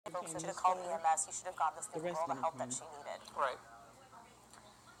folks. He should have called EMS. He should have gotten this little girl the help that she needed. Right.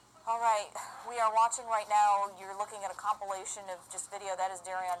 All right, we are watching right now. You're looking at a compilation of just video. That is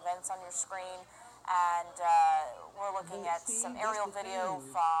Derion Vence on your screen. And we're looking at some aerial video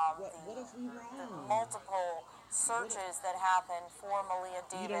from the multiple searches that happened for Maleah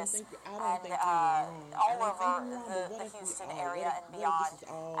Davis and all over the Houston area and beyond.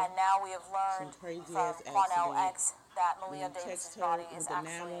 And now we have learned from Quanell X that Maleah Davis's body is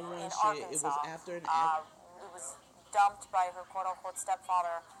actually in Arkansas. It was dumped by her quote-unquote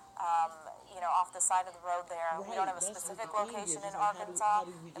stepfather, off the side of the road there. We don't have a specific location in Arkansas.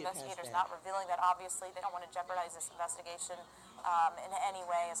 Investigators not revealing that. Obviously, they don't want to jeopardize this investigation in any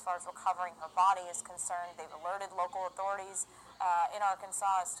way as far as recovering her body is concerned. They've alerted local authorities in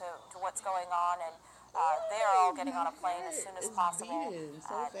Arkansas as to what's going on, and they are all getting on a plane as soon as possible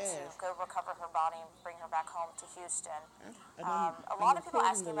to go recover her body and bring her back home to Houston. A lot of people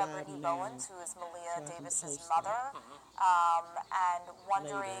asking about Brittany Bowens, who is Maleah Davis's mother, and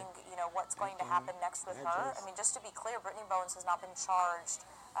wondering, what's going to happen next with her. I mean, just to be clear, Brittany Bowens has not been charged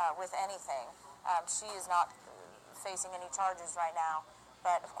with anything. She is not facing any charges right now.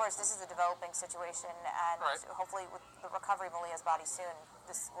 But, of course, this is a developing situation, and hopefully with the recovery of Maleah's body soon,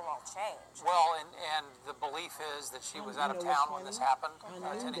 this will all change. Well, and the belief is that she was out of town when this happened,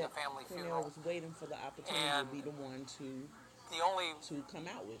 attending a family funeral. Was waiting for the opportunity to be the one to come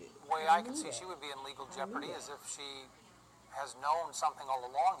out with it. Way I can see she would be in legal jeopardy is if she has known something all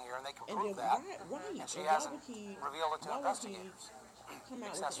along here, and they can prove that, and she hasn't revealed it to investigators.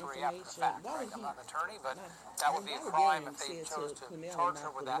 Accessory after the fact, right? I'm not an attorney, but that would be a crime if they chose to charge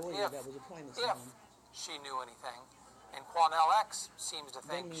her with that, if she knew anything. And Quanell X seems to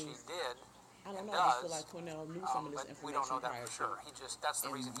think she did, and does, but we don't know that for sure. That's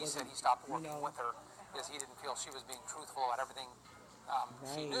the reason he said he stopped working with her, is he didn't feel she was being truthful about everything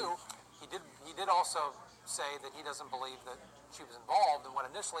she knew. He did also say that he doesn't believe that she was involved in what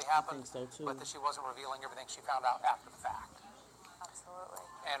initially happened, but that she wasn't revealing everything she found out after the fact. Absolutely.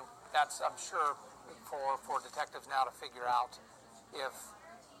 And that's, I'm sure, for detectives now to figure out if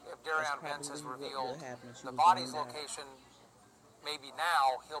Derion Vence has revealed the body's location, maybe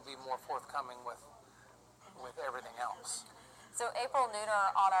now he'll be more forthcoming with everything else. So April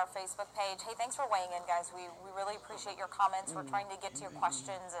Nooner on our Facebook page. Hey, thanks for weighing in, guys. We really appreciate your comments. We're trying to get to your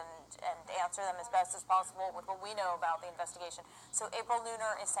questions and answer them as best as possible with what we know about the investigation. So April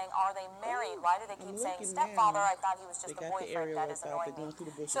Nooner is saying, are they married? Why do they keep saying stepfather? I thought he was just a boyfriend. That is annoying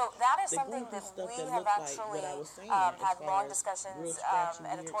me. So that is something that we have actually had long discussions,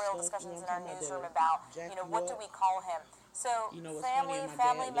 editorial discussions in our newsroom about, what do we call him? So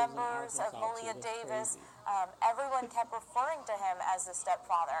family members of Maleah Davis, everyone kept referring to him as the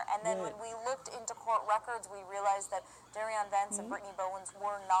stepfather. And then when we looked into court records, we realized that Derion Vence and Brittany Bowens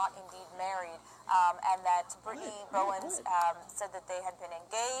were not indeed married, and that Brittany Bowens said that they had been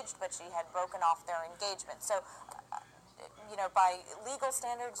engaged, but she had broken off their engagement. So, by legal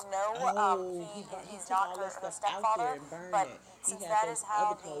standards, no, he's not her stepfather, but since that is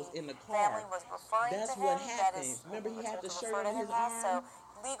how the family was referring to him, that is remember he had the shirt on his arm? So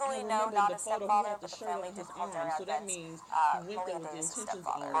legally, no, not a stepfather, but the family did call Derion so that Vence means he went there with the intentions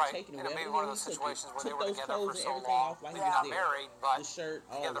of taking it. And it may be one of those situations where they were together for so long, maybe not married, but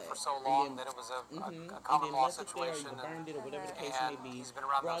together for so long that it was a common law situation, and he's been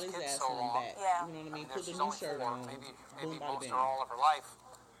around those kids so long, she's only 4, maybe most or all of her life,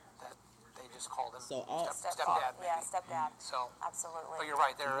 that they just called him stepdad. Yeah, stepdad. So, absolutely. But you're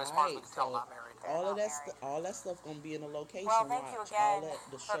right, they're, as far as we can tell, not married. All that stuff gonna be in the location. Well, thank you again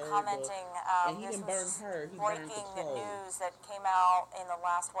for commenting. And he didn't burn her. He burned the clothes. Breaking news that came out in the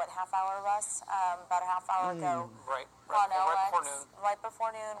last half hour of us, about a half hour ago. Right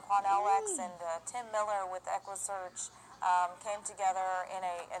before noon. Quanell X and Tim Miller with EquiSearch came together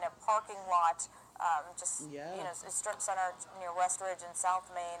in a parking lot. A strip center near Westridge in South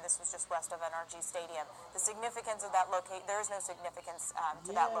Main. This was just west of NRG Stadium. The significance of that location, there is no significance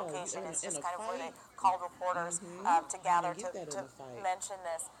to that location. It's just kind of where they called reporters to gather to mention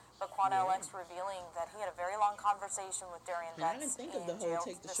this. But Quanell X revealing that he had a very long conversation with Derion Vence in jail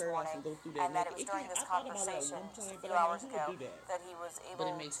this morning, and that it was during this conversation just a few hours ago that he was able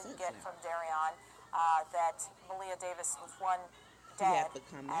to get from Derion that Maleah Davis was one, dead,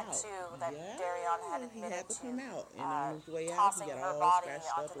 and two, that Derion had admitted to tossing her body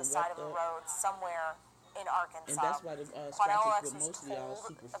onto the side of the road somewhere in Arkansas. And that's why the Quanell X was was mostly all told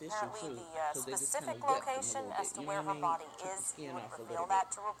superficial apparently too. the specific location as to where her body is. He would reveal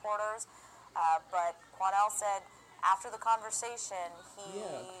that to reporters. But Quanell said after the conversation,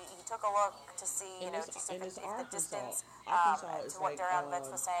 he took a look to see, just if the distance to what Derion Vence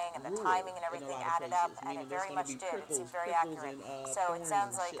was saying and the timing and everything added up, and it very much did. It seemed very accurate. So it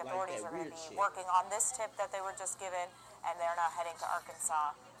sounds like authorities are going to be working on this tip that they were just given, and they're now heading to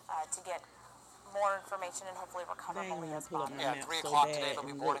Arkansas to get more information and hopefully recover Maleah's body. Yeah, 3 o'clock today they'll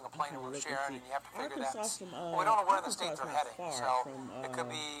be boarding a plane over Sharon, and you have to figure that. Well, we don't know where the states are heading, so it could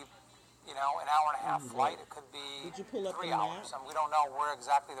be, an hour and a half flight. It could be 3 hours. We don't know where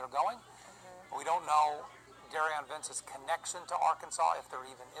exactly they're going. We don't know Derion Vence's connection to Arkansas, if there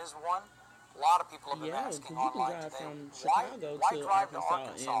even is one. A lot of people have been asking online today, why drive to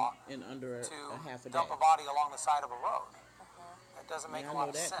Arkansas to dump a body along the side of a road? That doesn't make a lot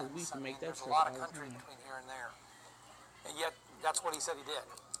of sense. There's a lot of country between here and there. And yet, that's what he said he did.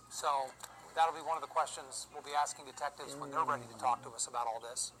 So, that'll be one of the questions we'll be asking detectives when they're ready to talk to us about all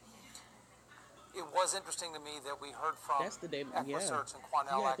this. It was interesting to me that we heard from Equisearch and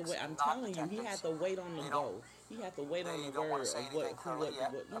Quanell X. I'm telling you, he had to wait on the go. He had to wait on the word of what you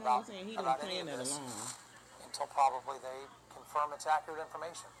know what I'm saying? He didn't plan that alone. Until probably they confirm it's accurate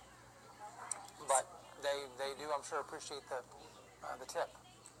information. But they do, I'm sure, appreciate the tip.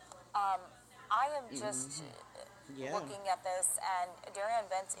 I am just looking at this, and Derion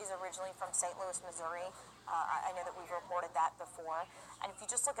Vence is originally from St. Louis, Missouri. I know that we've reported that before. And if you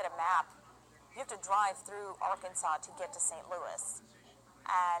just look at a map, you have to drive through Arkansas to get to St. Louis.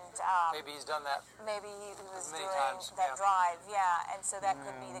 And maybe he's done that. Maybe he was doing times, that drive, and so that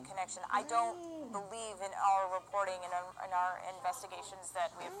could be the connection. I don't believe in our reporting and in our investigations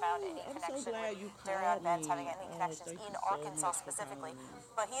that we have found any connection with Derion Vence having any connections in Arkansas specifically.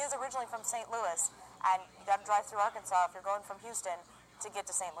 But he is originally from St. Louis, and you got to drive through Arkansas if you're going from Houston to get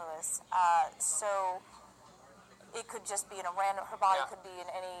to St. Louis. So it could just be in a random. Her body could be in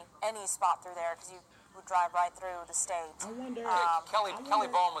any spot through there because you would drive right through the state. I wonder. Kelly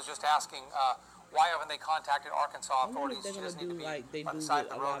Bone was just asking why haven't they contacted Arkansas authorities? She doesn't need to be on the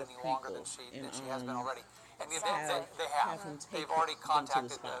side of the road any longer than she has been already. And they have. They've already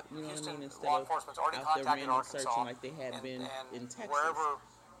contacted the Houston law enforcement's already contacted Arkansas, like they had been in Texas. Wherever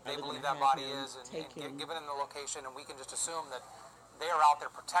they believe that body is, and given them the location, and we can just assume that they are out there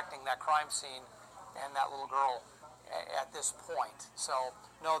protecting that crime scene and that little girl at this point. So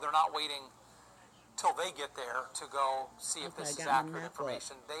no, they're not waiting till they get there to go see if this is accurate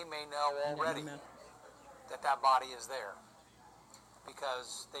information. They may know already that body is there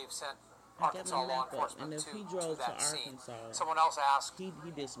because they've sent Arkansas law enforcement to that scene. Someone else asked,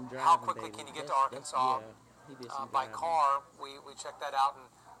 how quickly can you get to Arkansas? By car, we checked that out,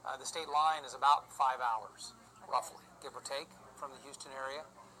 and the state line is about 5 hours, roughly, give or take, from the Houston area.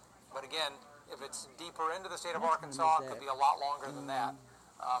 But again, if it's deeper into the state of Arkansas, it could be a lot longer than that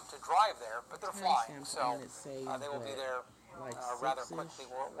to drive there, but they're flying, so they will be there rather quickly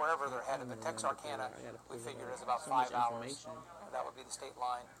wherever they're headed. But Texarkana, we figured, is about 5 hours. That would be the state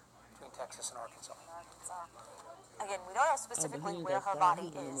line between Texas and Arkansas. Again, we don't know specifically where her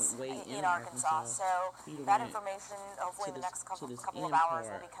body is in Arkansas, so that information, hopefully in the next couple of hours,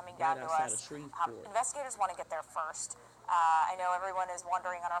 will be coming down to us. Investigators want to get there first. I know everyone is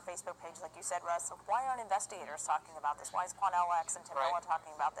wondering on our Facebook page, like you said, Russ, why aren't investigators talking about this? Why is Quanell X and Tim Miller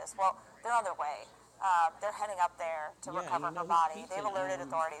talking about this? Well, they're on their way. They're heading up there to recover her body. They've alerted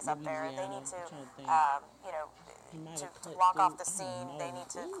authorities up there. They need to, to block off the scene. They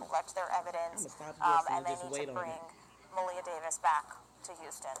need to collect their evidence, and they need to bring Maleah Davis back to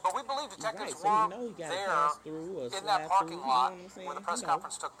Houston. But we believe detectives were there in that parking lot where the press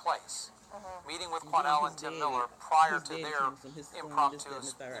conference took place. Meeting with Quanell and Tim Miller prior to their impromptu,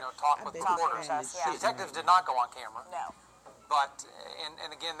 talk with reporters. Detectives did not go on camera. No. But,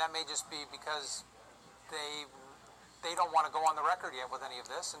 and again, that may just be because they don't want to go on the record yet with any of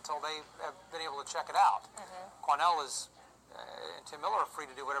this until they have been able to check it out. Quanell and Tim Miller are free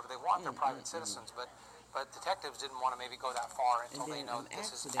to do whatever they want. They're private citizens, but detectives didn't want to maybe go that far until they know that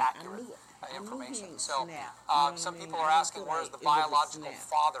this is accurate information. So some people are asking, where's the biological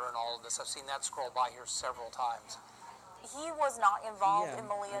father in all of this? I've seen that scroll by here several times. He was not involved in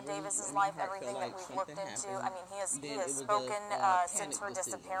Maleah Davis's life. Everything that we've looked into, I mean, he has spoken since her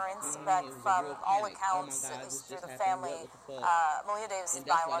disappearance, but from all accounts, at least through the family, Maleah Davis's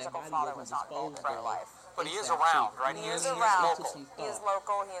biological father was not involved in her life. But he is around, right? He is around. He is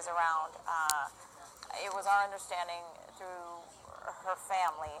local. He is around. It was our understanding through her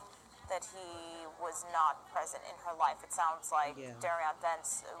family that he was not present in her life. It sounds like Derion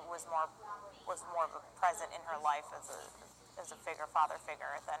Vence was more of a present in her life as a father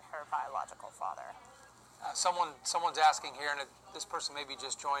figure than her biological father. Someone's asking here, and this person may be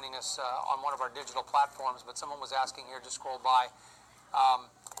just joining us on one of our digital platforms, but someone was asking here, just scroll by,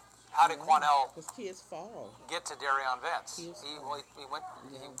 how did Quanell get to Derion Vence? He went.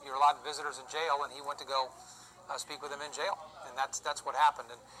 You're allowed visitors in jail, and he went to go speak with him in jail, and that's what happened.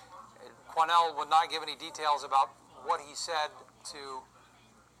 And Quanell would not give any details about what he said to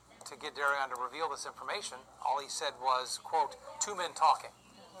get Derion to reveal this information. All he said was, quote, two men talking,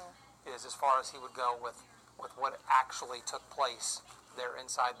 is as far as he would go with what actually took place there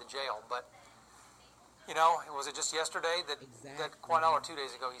inside the jail. But, you know, was it just yesterday that Quanell, or 2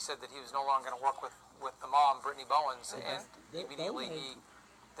 days ago, he said that he was no longer going to work with the mom, Brittany Bowens, and immediately he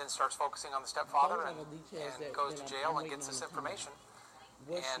then starts focusing on the stepfather and goes to jail and gets this information.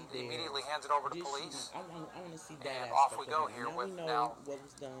 And immediately hands it over to police. I want to see that. And off we go here with now. What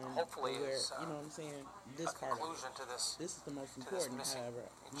was done, hopefully, is you know what I'm saying. This a conclusion to this. This is the most important. However,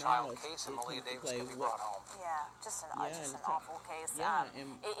 child case, and Maleah Davis can be brought home. Yeah, just an awful case. Yeah,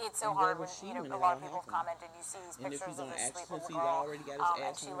 it's so hard when a lot of people have commented. You see these pictures of this sweet little girl,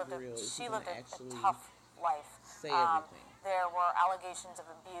 and she lived a tough life. There were allegations of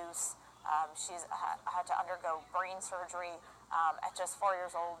abuse. She's had to undergo brain surgery. At just 4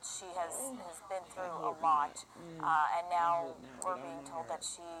 years old, she has been through a lot, and now we're being told that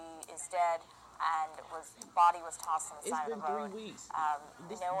she is dead, and body was tossed on the side of the road. It's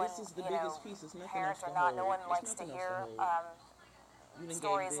been 3 weeks. This is the biggest piece. It's nothing parents else to are not. hold. No one likes to hear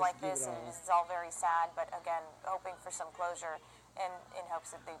stories like this, and this is all very sad. But again, hoping for some closure. In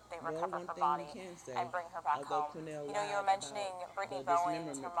hopes that they recover her body and bring her back home. You know, you were mentioning Brittany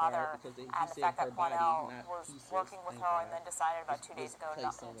Bowens, her mother, and the fact that Quanell was working with her and then decided about 2 days ago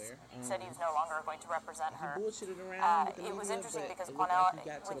said he was no longer going to represent her. It was interesting because Quanell,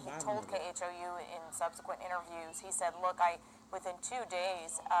 when he told KHOU in subsequent interviews, he said, look, within 2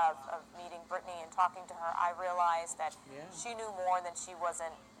 days of meeting Brittany and talking to her, I realized that she knew more than she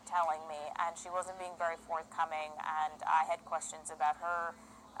wasn't telling me, and she wasn't being very forthcoming, and I had questions about her,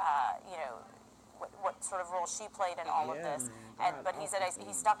 what sort of role she played in all of this. But he said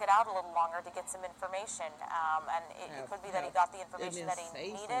he stuck it out a little longer to get some information, and it could be that he got the information that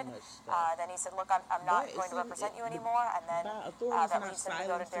he needed. Then he said, look, I'm not going to represent you anymore, and then that leads him to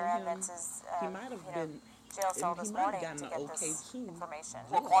go to Derion Vence's jail cell this morning to get this information.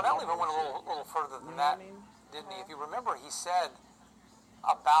 Well, Quanell even went a little further than that, didn't he? If you remember, he said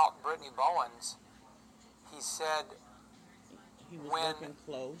about Brittany Bowens, he said when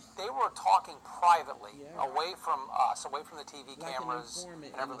they were talking privately, away from us, away from the TV cameras and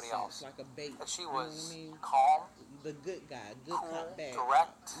everybody else, that she was calm, the good guy, cool,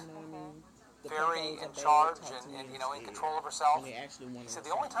 direct, very in charge and in control of herself. He said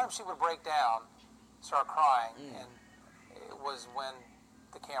the only time she would break down, start crying, and it was when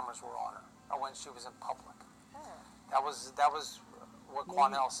the cameras were on her, or when she was in public. That was what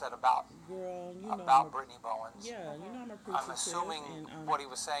Quanell said about Brittany Bowens. Yeah, I'm appreciative. I'm assuming what he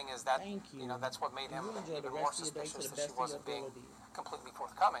was saying is that that's what made him even more suspicious that she wasn't being completely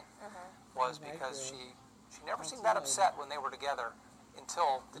forthcoming, was because she never seemed that upset when they were together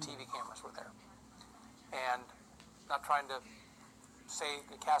until the TV cameras were there. And not trying to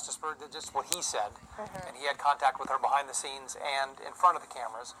cast aspersions, just what he said, and he had contact with her behind the scenes and in front of the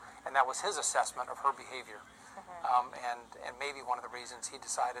cameras, and that was his assessment of her behavior. And maybe one of the reasons he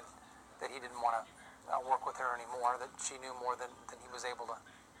decided that he didn't want to work with her anymore, that she knew more than he was able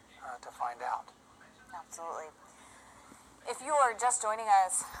to find out. Absolutely. If you are just joining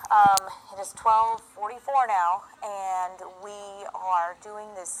us, it is 12:44 now, and we are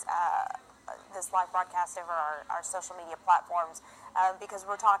doing this live broadcast over our social media platforms because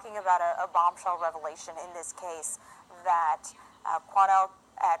we're talking about a bombshell revelation in this case that Quanell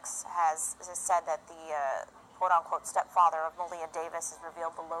X has said that the quote-unquote stepfather of Maleah Davis has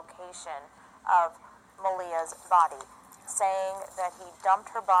revealed the location of Maleah's body, saying that he dumped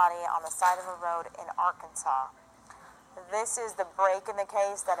her body on the side of a road in Arkansas. This is the break in the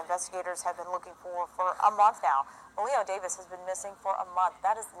case that investigators have been looking for a month now. Maleah Davis has been missing for a month.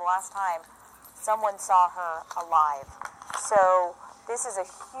 That is the last time someone saw her alive. So this is a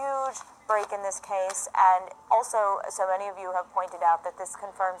huge break in this case, and also so many of you have pointed out that this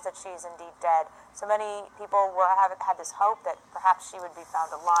confirms that she is indeed dead. So many people had this hope that perhaps she would be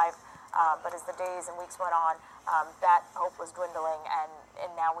found alive, but as the days and weeks went on, that hope was dwindling,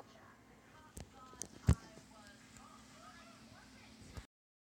 and now we